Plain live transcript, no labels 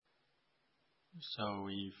So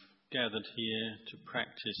we've gathered here to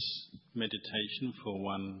practice meditation for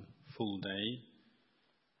one full day,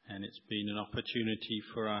 and it's been an opportunity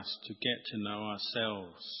for us to get to know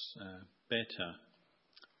ourselves better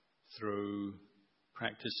through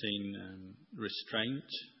practicing restraint,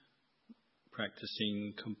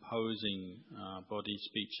 practicing composing our body,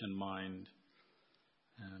 speech and mind.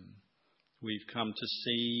 We've come to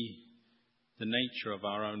see the nature of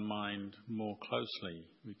our own mind more closely.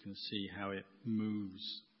 We can see how it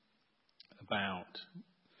moves about,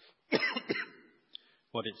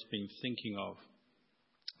 what it's been thinking of,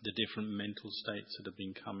 the different mental states that have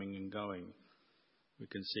been coming and going. We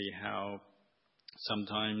can see how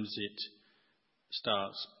sometimes it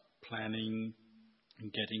starts planning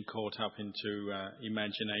and getting caught up into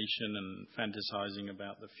imagination and fantasizing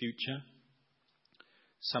about the future.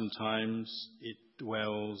 Sometimes it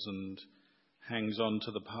dwells and hangs on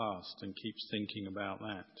to the past and keeps thinking about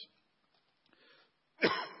that.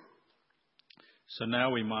 So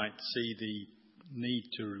now we might see the need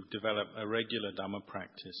to develop a regular Dhamma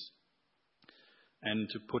practice and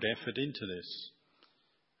to put effort into this.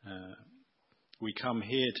 We come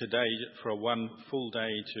here today for one full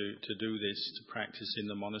day to do this, to practice in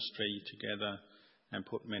the monastery together and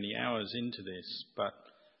put many hours into this. But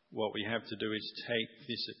what we have to do is take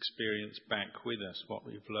this experience back with us, what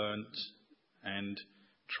we've learnt, and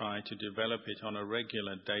try to develop it on a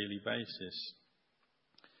regular daily basis.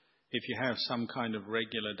 If you have some kind of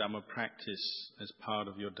regular Dhamma practice as part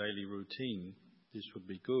of your daily routine, this would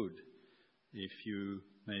be good. If you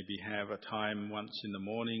maybe have a time once in the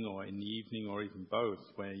morning or in the evening or even both,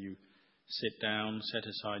 where you sit down, set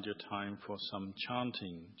aside your time for some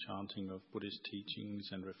chanting of Buddhist teachings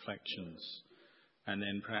and reflections, and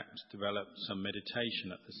then perhaps develop some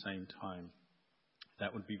meditation at the same time,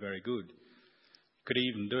 that would be very good. You could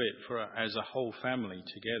even do it as a whole family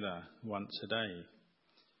together once a day.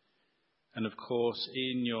 And of course,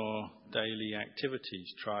 in your daily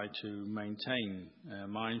activities, try to maintain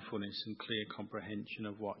mindfulness and clear comprehension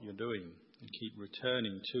of what you're doing, and keep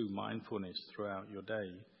returning to mindfulness throughout your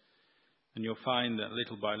day. And you'll find that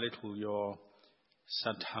little by little your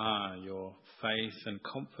saddha, your faith and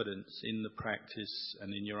confidence in the practice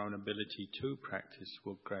and in your own ability to practice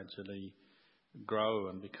will gradually grow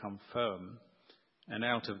and become firm. And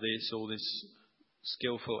out of this, all this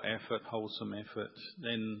skillful effort, wholesome effort,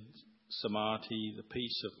 then samadhi, the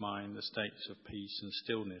peace of mind, the states of peace and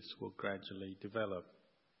stillness will gradually develop.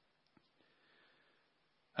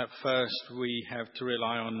 At first, we have to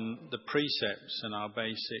rely on the precepts and our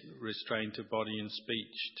basic restraint of body and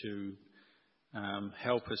speech to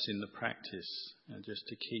help us in the practice, just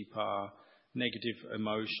to keep our negative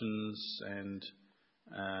emotions and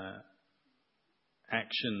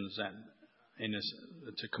actions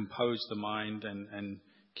to compose the mind and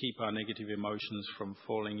keep our negative emotions from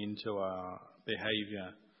falling into our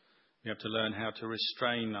behavior. We have to learn how to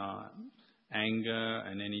restrain our anger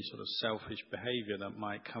and any sort of selfish behavior that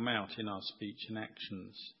might come out in our speech and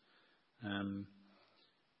actions,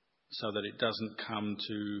 so that it doesn't come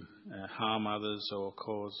to harm others or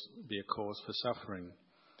be a cause for suffering.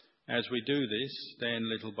 As we do this, then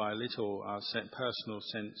little by little our personal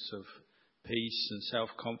sense of peace and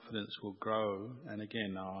self-confidence will grow, and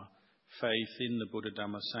again our faith in the Buddha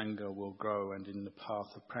Dhamma Sangha will grow, and in the path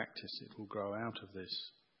of practice it will grow out of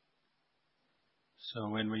this. So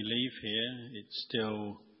when we leave here, it's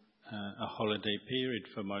still a holiday period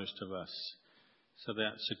for most of us. So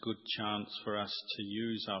that's a good chance for us to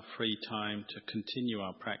use our free time to continue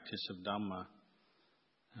our practice of Dhamma.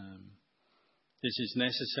 This is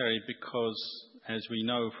necessary because, as we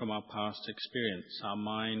know from our past experience, our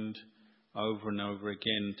mind over and over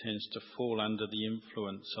again tends to fall under the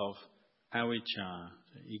influence of avijja,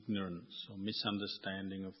 ignorance or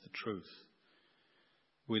misunderstanding of the truth.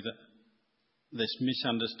 With this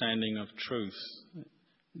misunderstanding of truth,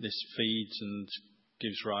 this feeds and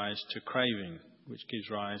gives rise to craving, which gives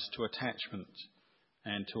rise to attachment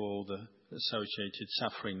and to all the associated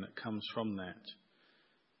suffering that comes from that.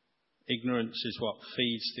 Ignorance is what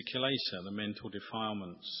feeds the kilesa, the mental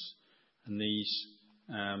defilements, and these,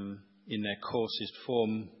 in their coarsest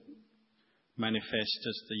form, manifest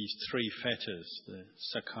as these three fetters: the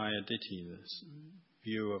sakkaya ditthi, the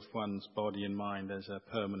view of one's body and mind as a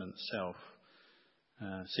permanent self,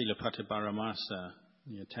 silapata paramasa,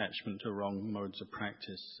 the attachment to wrong modes of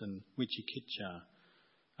practice, and vicikicca,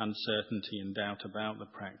 uncertainty and doubt about the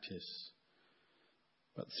practice.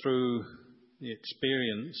 But through the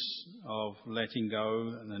experience of letting go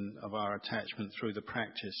and of our attachment through the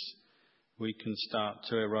practice, we can start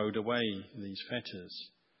to erode away these fetters.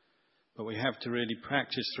 But we have to really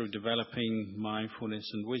practice through developing mindfulness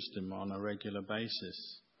and wisdom on a regular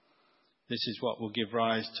basis. This is what will give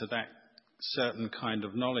rise to that certain kind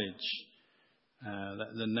of knowledge,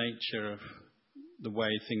 that the nature of the way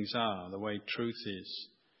things are, the way truth is.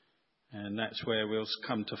 And that's where we'll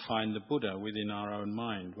come to find the Buddha within our own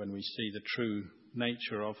mind, when we see the true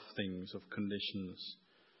nature of things, of conditions.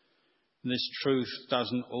 And this truth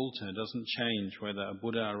doesn't alter, doesn't change whether a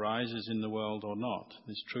Buddha arises in the world or not.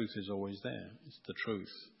 This truth is always there. It's the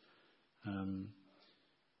truth.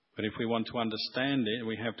 But if we want to understand it,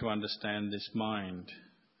 we have to understand this mind.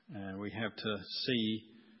 We have to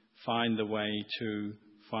find the way to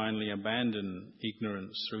finally abandon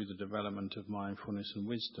ignorance through the development of mindfulness and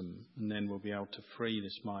wisdom, and then we'll be able to free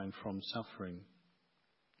this mind from suffering.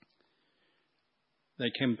 They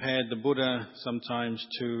compared the Buddha sometimes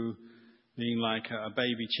to being like a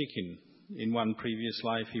baby chicken. In one previous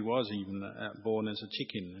life he was even born as a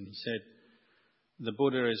chicken, and he said the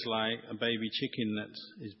Buddha is like a baby chicken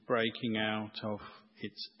that is breaking out of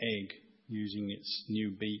its egg, using its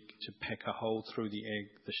new beak to peck a hole through the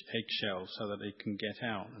eggshell so that it can get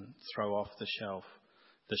out and throw off the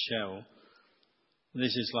shell.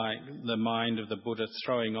 This is like the mind of the Buddha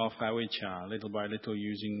throwing off avijja little by little,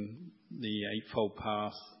 using the Eightfold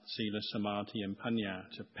Path, Sila, Samadhi and Panya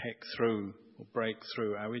to peck through or break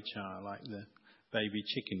through avijja, like the baby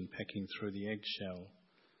chicken pecking through the eggshell.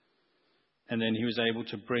 And then he was able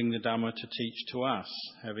to bring the Dhamma to teach to us,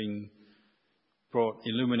 having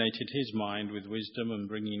illuminated his mind with wisdom and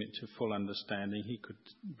bringing it to full understanding. He could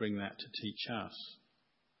bring that to teach us.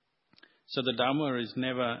 So the Dhamma is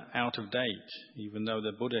never out of date, even though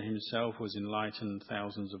the Buddha himself was enlightened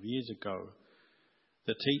thousands of years ago.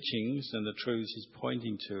 The teachings and the truths he's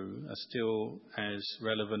pointing to are still as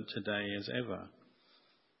relevant today as ever.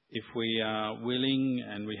 If we are willing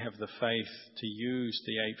and we have the faith to use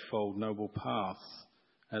the Eightfold Noble Path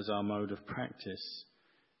as our mode of practice,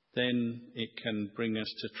 then it can bring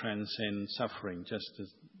us to transcend suffering, just as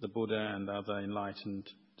the Buddha and other enlightened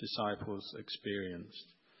disciples experienced.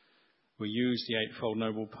 We use the Eightfold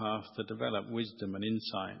Noble Path to develop wisdom and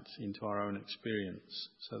insight into our own experience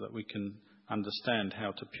so that we can understand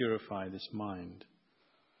how to purify this mind.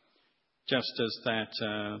 Just as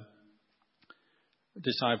that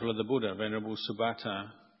disciple of the Buddha, Venerable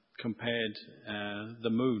Subhata, compared the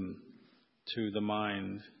moon to the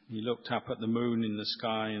mind. He looked up at the moon in the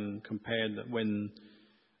sky and compared that when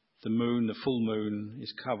the moon, the full moon,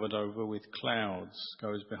 is covered over with clouds,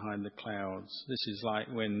 goes behind the clouds. This is like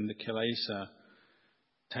when the kilesa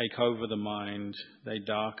take over the mind, they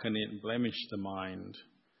darken it and blemish the mind,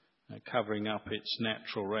 covering up its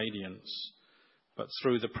natural radiance. But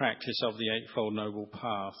through the practice of the Eightfold Noble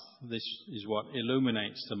Path, this is what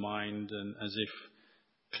illuminates the mind and as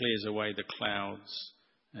if clears away the clouds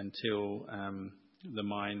until the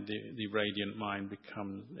mind, the radiant mind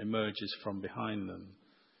emerges from behind them.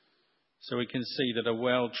 So we can see that a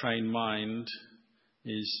well-trained mind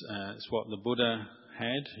is what the Buddha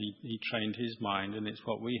had. He trained his mind, and it's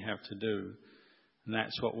what we have to do. And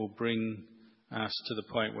that's what will bring us to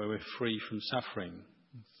the point where we're free from suffering.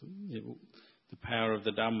 The power of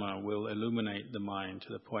the Dhamma will illuminate the mind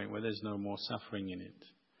to the point where there's no more suffering in it.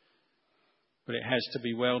 But it has to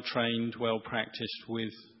be well-trained, well-practiced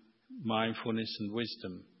with mindfulness and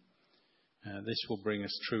wisdom. This will bring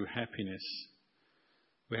us true happiness.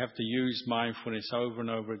 We have to use mindfulness over and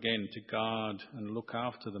over again to guard and look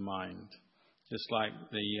after the mind. Just like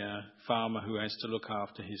the farmer who has to look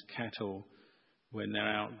after his cattle when they're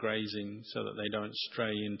out grazing so that they don't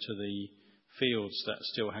stray into the fields that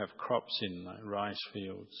still have crops in, like rice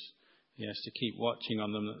fields. He has to keep watching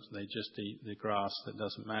on them that they just eat the grass that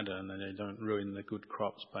doesn't matter and that they don't ruin the good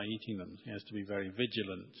crops by eating them. He has to be very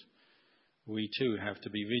vigilant. We too have to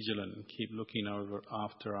be vigilant and keep looking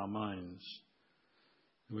after our minds.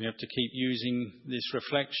 We have to keep using this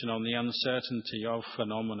reflection on the uncertainty of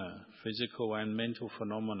phenomena, physical and mental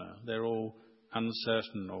phenomena. They're all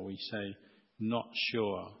uncertain, or we say not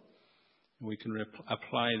sure. We can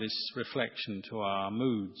apply this reflection to our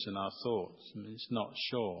moods and our thoughts. It's not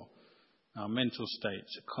sure. Our mental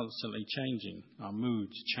states are constantly changing. Our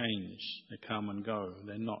moods change. They come and go.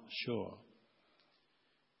 They're not sure.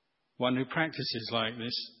 One who practices like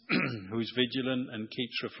this, who's vigilant and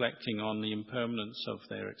keeps reflecting on the impermanence of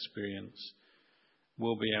their experience,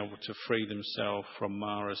 will be able to free themselves from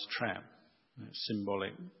Mara's trap. A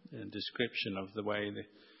symbolic description of the way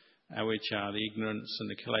the avijja, the ignorance and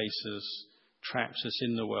the kilesas, traps us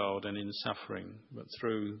in the world and in suffering. But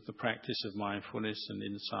through the practice of mindfulness and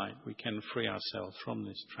insight, we can free ourselves from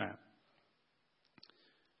this trap.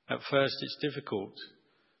 At first it's difficult,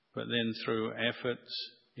 but then through effort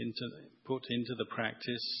put into the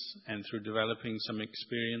practice, and through developing some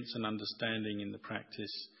experience and understanding in the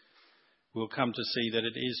practice, we'll come to see that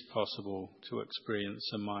it is possible to experience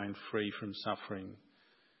a mind free from suffering.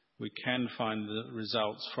 We can find the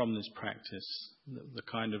results from this practice, the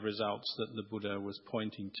kind of results that the Buddha was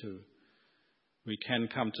pointing to. We can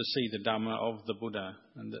come to see the Dhamma of the Buddha,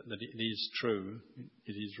 and that it is true,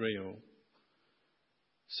 it is real.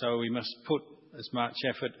 So we must put as much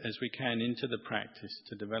effort as we can into the practice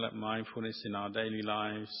to develop mindfulness in our daily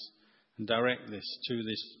lives and direct this to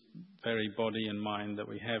this very body and mind that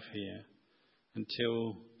we have here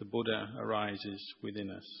until the Buddha arises within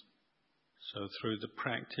us. So through the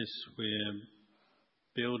practice we're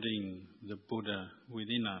building the Buddha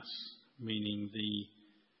within us, meaning the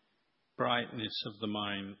brightness of the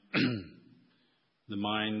mind, the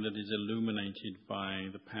mind that is illuminated by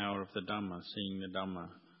the power of the Dhamma, seeing the Dhamma.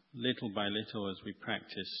 Little by little as we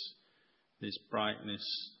practice, this brightness,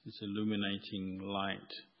 this illuminating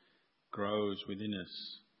light grows within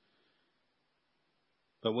us.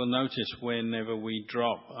 But we'll notice whenever we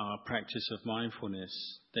drop our practice of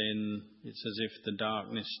mindfulness, then it's as if the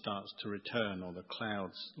darkness starts to return, or the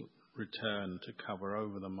clouds return to cover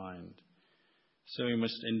over the mind. So we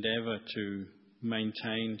must endeavour to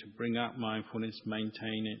maintain, to bring up mindfulness,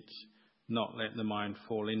 maintain it, not let the mind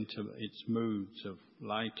fall into its moods of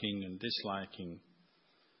liking and disliking.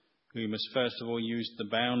 We must first of all use the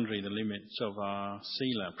boundary, the limits of our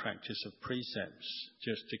sila, practice of precepts,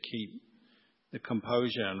 just to keep the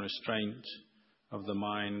composure and restraint of the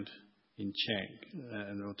mind in check,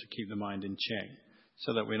 or to keep the mind in check,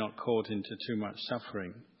 so that we're not caught into too much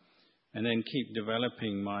suffering. And then keep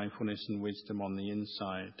developing mindfulness and wisdom on the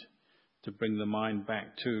inside to bring the mind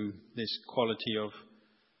back to this quality of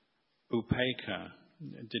upekkha,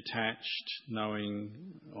 detached, knowing,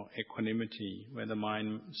 or equanimity, where the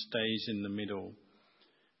mind stays in the middle,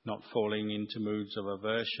 not falling into moods of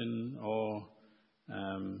aversion or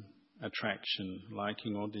attraction,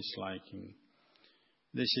 liking or disliking.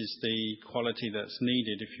 This is the quality that's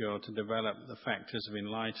needed if you're to develop the factors of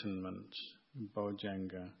enlightenment,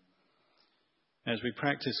 Bojjhanga. As we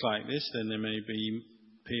practice like this, then there may be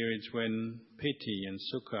periods when piti and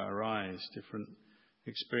sukha arise, different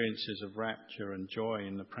experiences of rapture and joy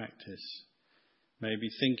in the practice. Maybe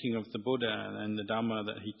thinking of the Buddha and the Dhamma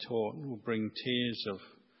that he taught will bring tears of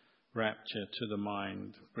rapture to the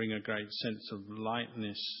mind, bring a great sense of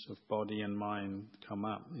lightness of body and mind come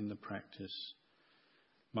up in the practice.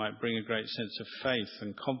 Might bring a great sense of faith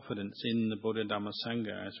and confidence in the Buddha Dhamma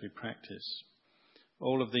Sangha as we practice.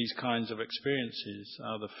 All of these kinds of experiences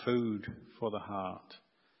are the food for the heart.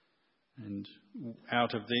 And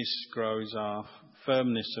out of this grows our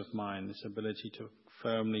firmness of mind, this ability to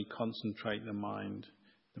firmly concentrate the mind,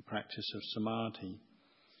 the practice of samadhi.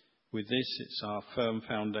 With this, it's our firm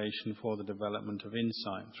foundation for the development of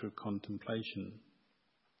insight through contemplation.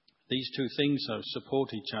 These two things, though,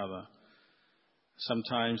 support each other.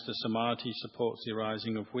 Sometimes the samadhi supports the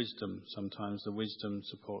arising of wisdom. Sometimes the wisdom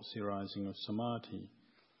supports the arising of samadhi.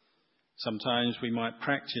 Sometimes we might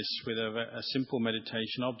practice with a simple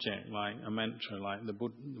meditation object, like a mantra, like the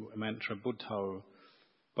mantra Buddho.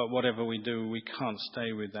 But whatever we do, we can't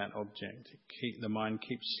stay with that object. The mind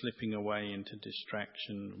keeps slipping away into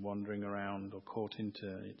distraction, wandering around, or caught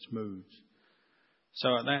into its moods.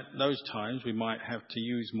 So at those times, we might have to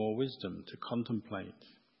use more wisdom to contemplate.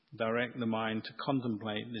 Direct the mind to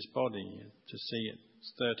contemplate this body, to see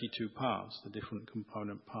its 32 parts, the different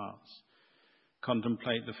component parts.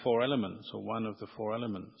 Contemplate the four elements, or one of the four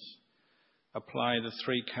elements. Apply the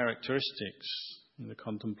three characteristics in the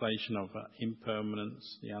contemplation of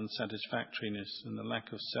impermanence, the unsatisfactoriness, and the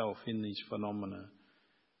lack of self in these phenomena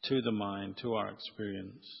to the mind, to our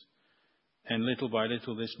experience. And little by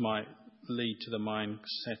little, this might lead to the mind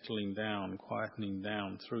settling down, quietening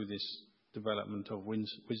down through this development of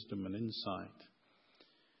wisdom and insight.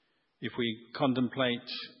 If we contemplate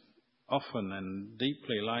often and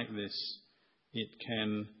deeply like this, it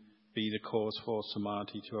can be the cause for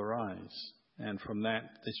samadhi to arise. And from that,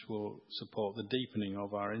 this will support the deepening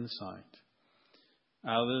of our insight.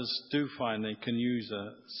 Others do find they can use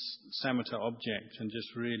a samatha object and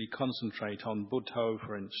just really concentrate on Buddho,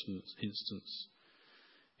 for instance.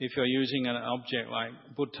 If you're using an object like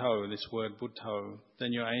Buddho, this word Buddho,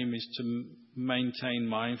 then your aim is to maintain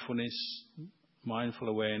mindfulness, mindful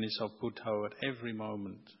awareness of Buddho at every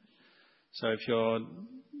moment. So if you're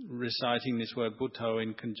reciting this word Buddho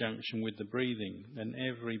in conjunction with the breathing, then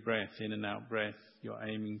every breath, in and out breath, you're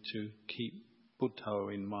aiming to keep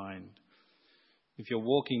Buddho in mind. If you're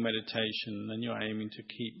walking meditation, then you're aiming to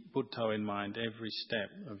keep Buddho in mind every step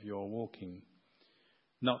of your walking.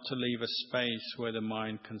 not to leave a space where the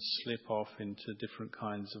mind can slip off into different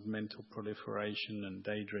kinds of mental proliferation and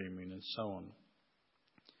daydreaming and so on.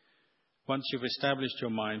 Once you've established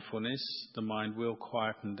your mindfulness, the mind will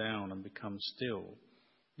quieten down and become still.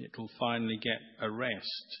 It will finally get a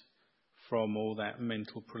rest from all that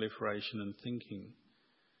mental proliferation and thinking.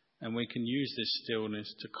 And we can use this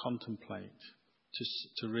stillness to contemplate,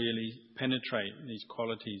 to really penetrate these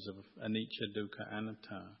qualities of anicca, dukkha,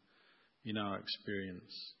 anatta in our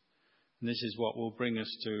experience. And this is what will bring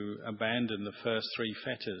us to abandon the first three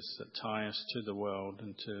fetters that tie us to the world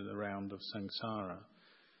and to the round of samsara.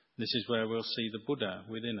 This is where we'll see the Buddha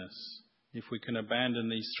within us. If we can abandon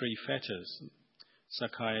these three fetters,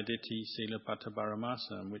 Sakkaya Ditthi, Silabbata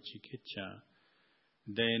Paramasa and Vicikicca,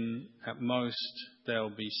 then at most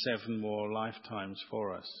there'll be 7 more lifetimes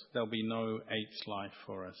for us. There'll be no 8th life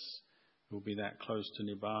for us. We'll be that close to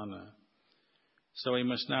Nibbana. So we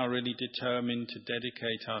must now really determine to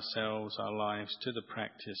dedicate ourselves, our lives, to the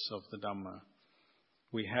practice of the Dhamma.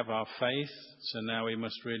 We have our faith, so now we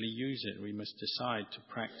must really use it. We must decide to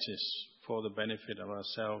practice for the benefit of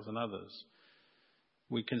ourselves and others.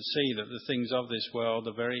 We can see that the things of this world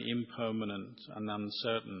are very impermanent and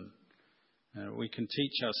uncertain. We can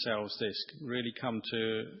teach ourselves this, really come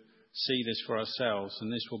to see this for ourselves,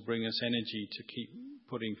 and this will bring us energy to keep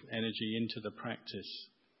putting energy into the practice,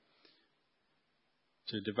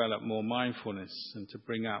 to develop more mindfulness and to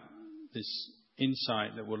bring up this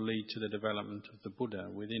insight that will lead to the development of the Buddha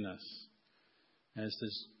within us. As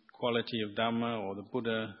this quality of Dhamma or the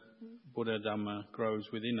Buddha Dhamma grows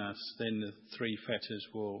within us, then the 3 fetters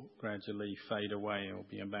will gradually fade away or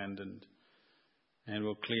be abandoned, and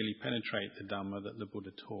will clearly penetrate the Dhamma that the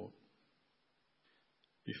Buddha taught.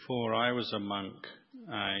 Before I was a monk,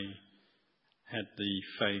 I had the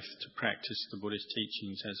faith to practice the Buddhist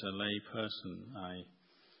teachings as a lay person. I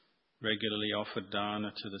regularly offered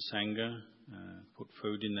dana to the Sangha, put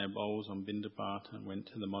food in their bowls on Bindabata, and went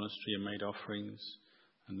to the monastery and made offerings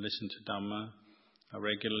and listened to Dhamma. I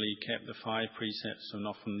regularly kept the 5 precepts and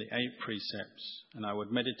often the 8 precepts, and I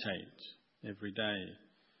would meditate every day.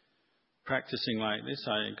 Practicing like this,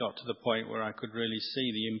 I got to the point where I could really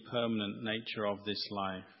see the impermanent nature of this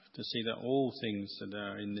life, to see that all things that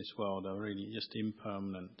are in this world are really just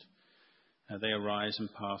impermanent. They arise and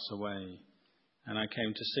pass away. And I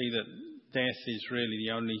came to see that death is really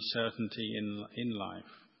the only certainty in life.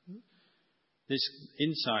 This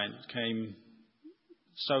insight came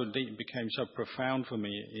so deep, became so profound for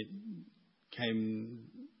me, it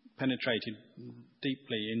penetrated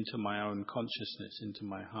deeply into my own consciousness, into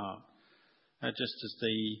my heart.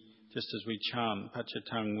 Just as we chant,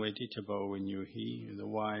 Pachatang Veditabo Vinyuhi, the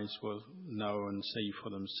wise will know and see for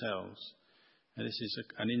themselves. And this is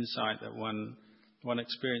an insight that one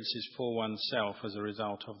experiences for oneself as a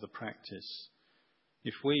result of the practice.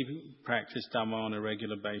 If we practice Dhamma on a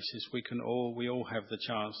regular basis, we all have the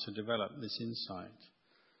chance to develop this insight.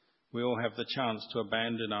 We all have the chance to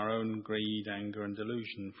abandon our own greed, anger and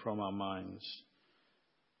delusion from our minds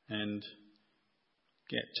and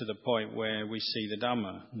get to the point where we see the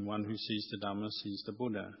Dhamma. And one who sees the Dhamma sees the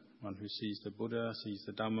Buddha. One who sees the Buddha sees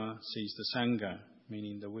the Dhamma, sees the Sangha,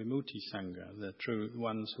 meaning the Vimutti Sangha, the true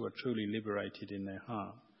ones who are truly liberated in their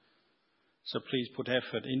heart. So please put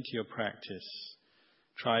effort into your practice.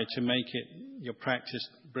 Try to make it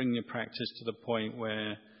bring your practice to the point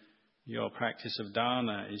where your practice of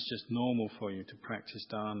dana is just normal for you to practice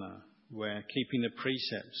dana, where keeping the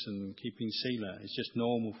precepts and keeping sila is just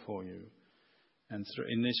normal for you. And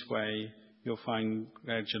in this way, you'll find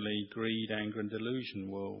gradually greed, anger and delusion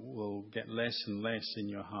will get less and less in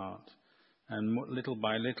your heart. And little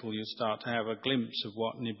by little, you'll start to have a glimpse of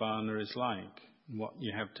what Nibbana is like, and what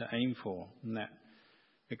you have to aim for, and that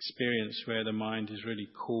experience where the mind is really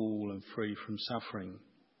cool and free from suffering.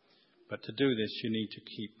 But to do this, you need to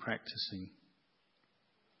keep practicing.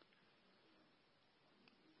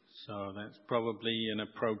 So that's probably an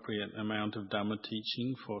appropriate amount of Dhamma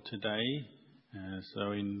teaching for today.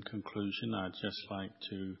 So in conclusion, I'd just like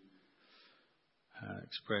to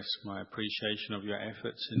express my appreciation of your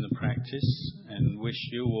efforts in the practice and wish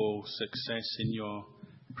you all success in your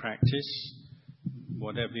practice,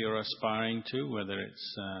 whatever you're aspiring to, whether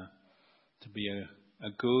it's to be a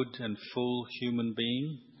good and full human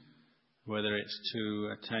being, whether it's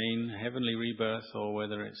to attain heavenly rebirth or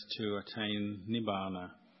whether it's to attain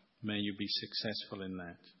Nibbana. May you be successful in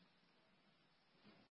that.